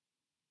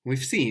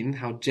We've seen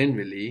how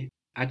generally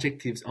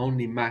adjectives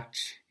only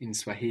match in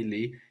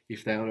Swahili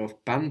if they are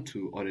of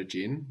Bantu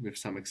origin, with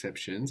some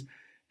exceptions,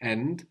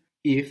 and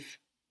if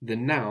the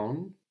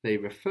noun they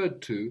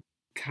referred to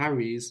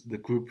carries the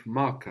group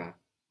marker.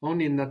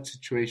 Only in that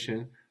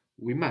situation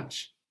we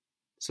match.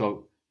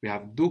 So we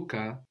have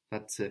duka,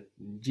 that's a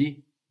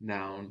G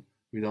noun.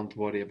 We don't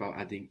worry about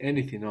adding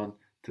anything on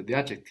to the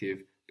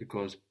adjective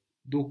because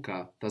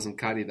duka doesn't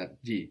carry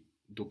that G,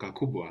 duka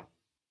kubwa.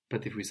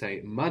 But if we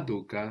say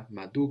maduka,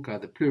 maduka,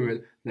 the plural,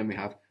 then we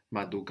have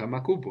maduka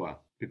makubwa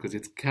because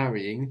it's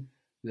carrying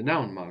the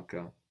noun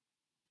marker.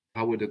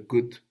 How would a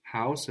good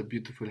house, a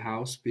beautiful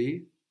house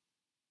be?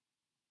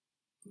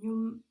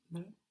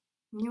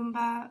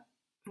 Nyumba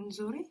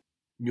nzuri.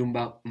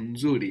 Nyumba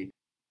nzuri.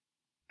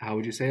 How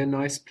would you say a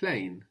nice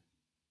plane?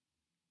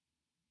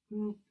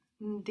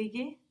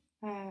 Ndege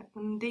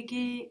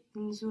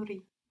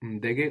nzuri.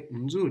 Ndege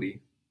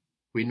nzuri.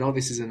 We know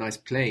this is a nice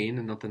plane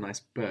and not a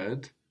nice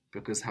bird,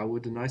 because how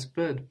would a nice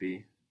bird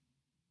be?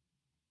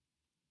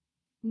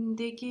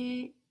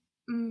 Ndege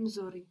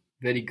mzuri.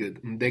 Very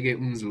good. Ndege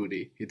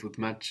mzuri. It would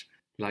match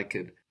like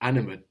an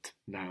animate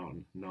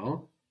noun,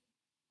 no?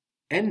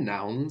 N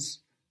nouns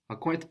are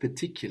quite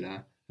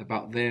particular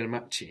about their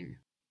matching.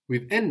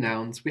 With N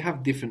nouns, we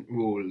have different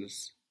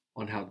rules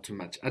on how to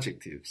match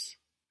adjectives.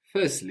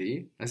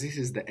 Firstly, as this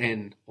is the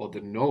N or the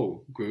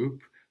no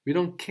group, we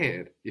don't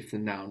care if the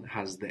noun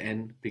has the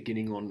N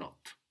beginning or not.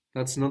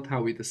 That's not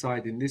how we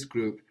decide in this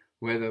group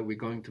whether we're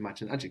going to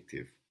match an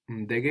adjective.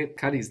 Ndege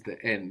carries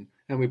the N,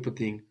 and we're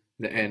putting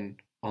the N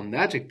on the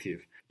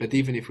adjective. But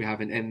even if we have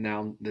an N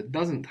noun that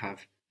doesn't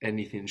have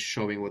anything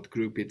showing what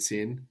group it's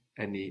in,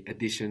 any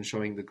addition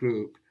showing the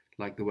group,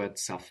 like the word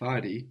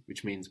safari,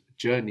 which means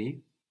journey,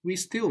 we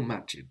still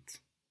match it.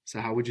 So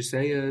how would you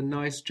say a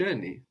nice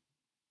journey?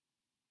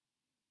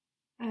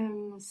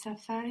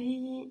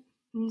 Safari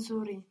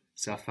nzuri.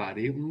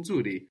 Safari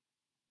nzuri.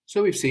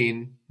 So we've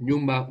seen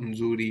nyumba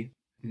nzuri,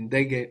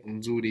 ndege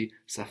nzuri,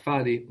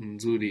 safari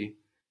nzuri.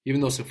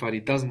 Even though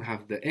safari doesn't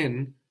have the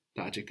N,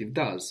 the adjective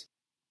does.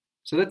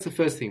 So that's the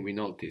first thing we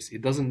notice.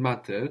 It doesn't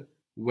matter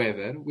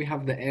whether we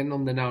have the N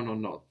on the noun or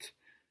not.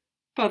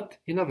 But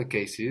in other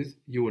cases,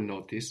 you will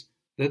notice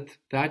that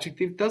the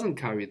adjective doesn't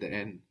carry the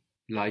N.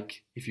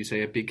 Like if you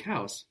say a big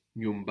house,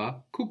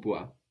 nyumba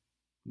kubwa,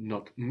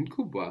 not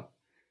mkubwa.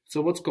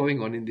 So what's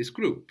going on in this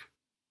group?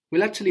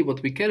 Well, actually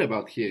what we care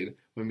about here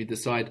when we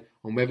decide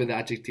on whether the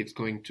adjective is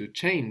going to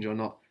change or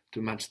not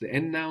to match the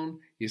N noun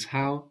is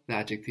how the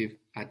adjective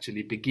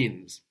actually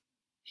begins.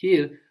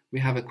 Here we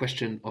have a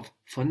question of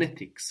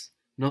phonetics,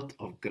 not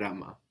of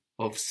grammar,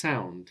 of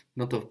sound,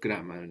 not of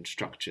grammar and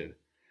structure.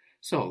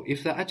 So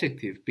if the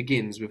adjective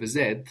begins with a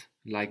Z,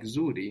 like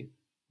zuri,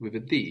 with a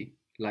D,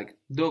 like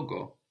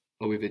dogo,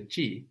 or with a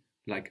G,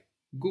 like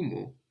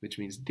gumu, which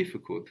means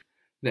difficult,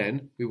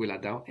 then we will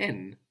add our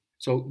N.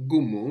 So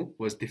gumu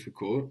was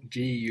difficult,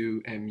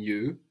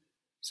 G-U-M-U.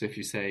 So if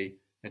you say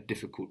a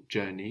difficult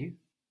journey.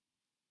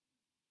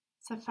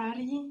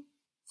 Safari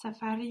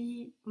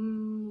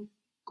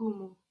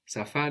ngumu.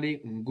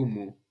 Safari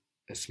ngumu,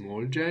 a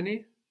small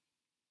journey.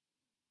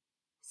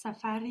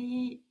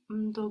 Safari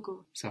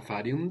mdogo.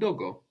 Safari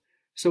mdogo.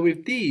 So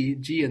with D,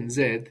 G and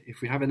Z,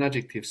 if we have an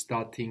adjective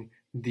starting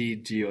D,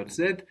 G or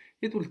Z,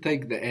 it will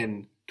take the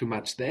N to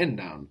match the N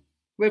noun,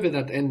 whether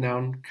that N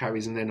noun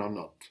carries an N or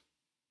not.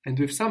 And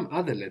with some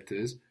other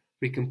letters,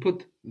 we can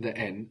put the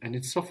N and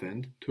it's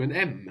softened to an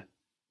M.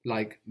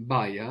 Like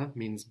baya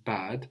means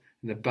bad,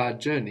 and a bad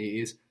journey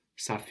is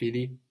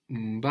safiri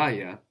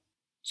mbaya.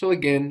 So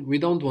again, we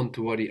don't want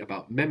to worry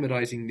about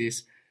memorizing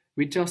this,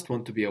 we just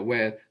want to be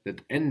aware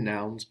that N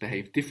nouns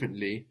behave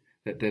differently,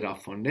 that there are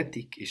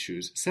phonetic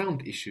issues,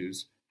 sound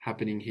issues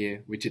happening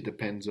here, which it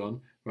depends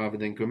on, rather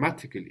than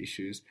grammatical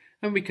issues,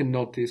 and we can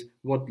notice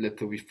what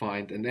letter we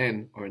find an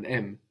N or an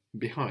M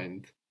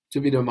behind, to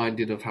be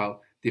reminded of how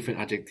different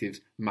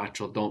adjectives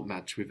match or don't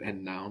match with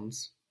N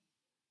nouns.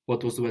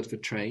 What was the word for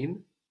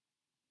train?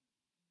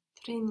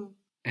 Treni.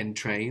 And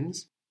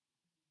trains?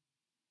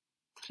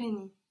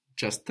 Treni.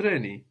 Just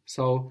treni.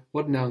 So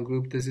what noun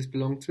group does this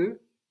belong to?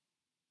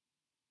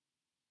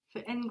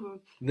 The N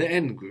group. The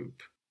N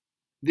group.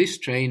 This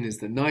train is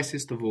the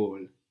nicest of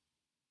all.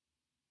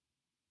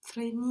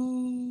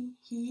 Treni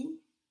hii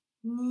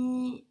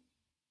ni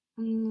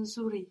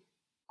nzuri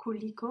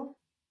kuliko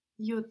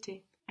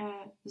yote.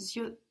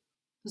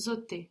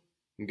 Zote.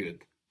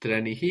 Good.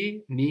 Treni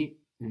hii ni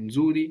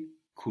nzuri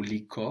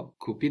kuliko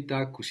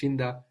kupita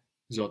kushinda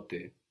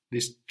zote.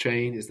 This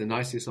train is the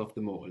nicest of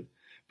them all.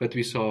 But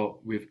we saw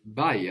with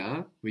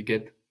baya, we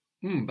get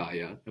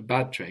mbaya. A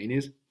bad train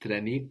is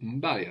treni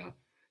mbaya.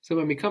 So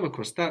when we come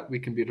across that, we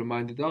can be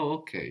reminded, oh,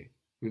 okay,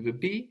 with a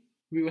B,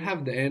 we will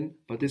have the N,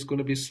 but it's going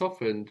to be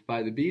softened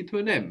by the B to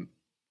an M.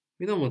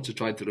 We don't want to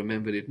try to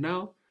remember it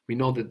now. We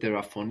know that there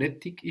are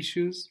phonetic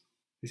issues.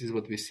 This is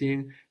what we're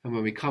seeing. And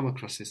when we come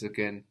across this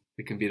again,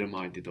 we can be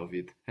reminded of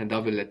it and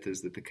other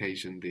letters that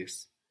occasion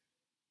this.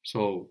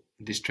 So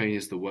this train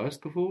is the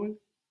worst of all?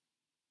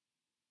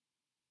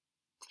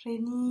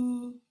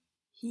 Treni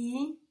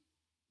hii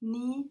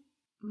ni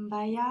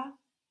mbaya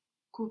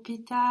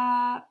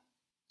kupita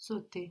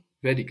zote.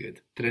 Very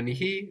good.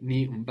 Treni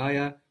ni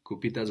mbaya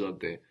kupita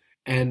zote.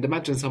 And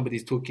imagine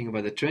somebody's talking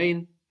about a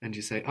train and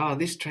you say,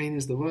 this train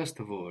is the worst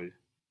of all.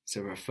 It's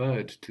a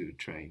referred to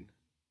train.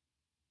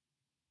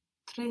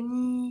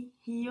 Treni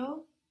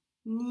hiyo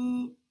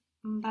ni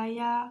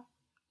mbaya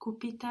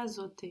kupita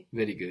zote.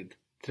 Very good.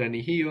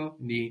 Treni hiyo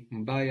ni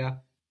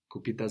mbaya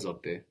kupita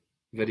zote.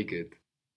 Very good.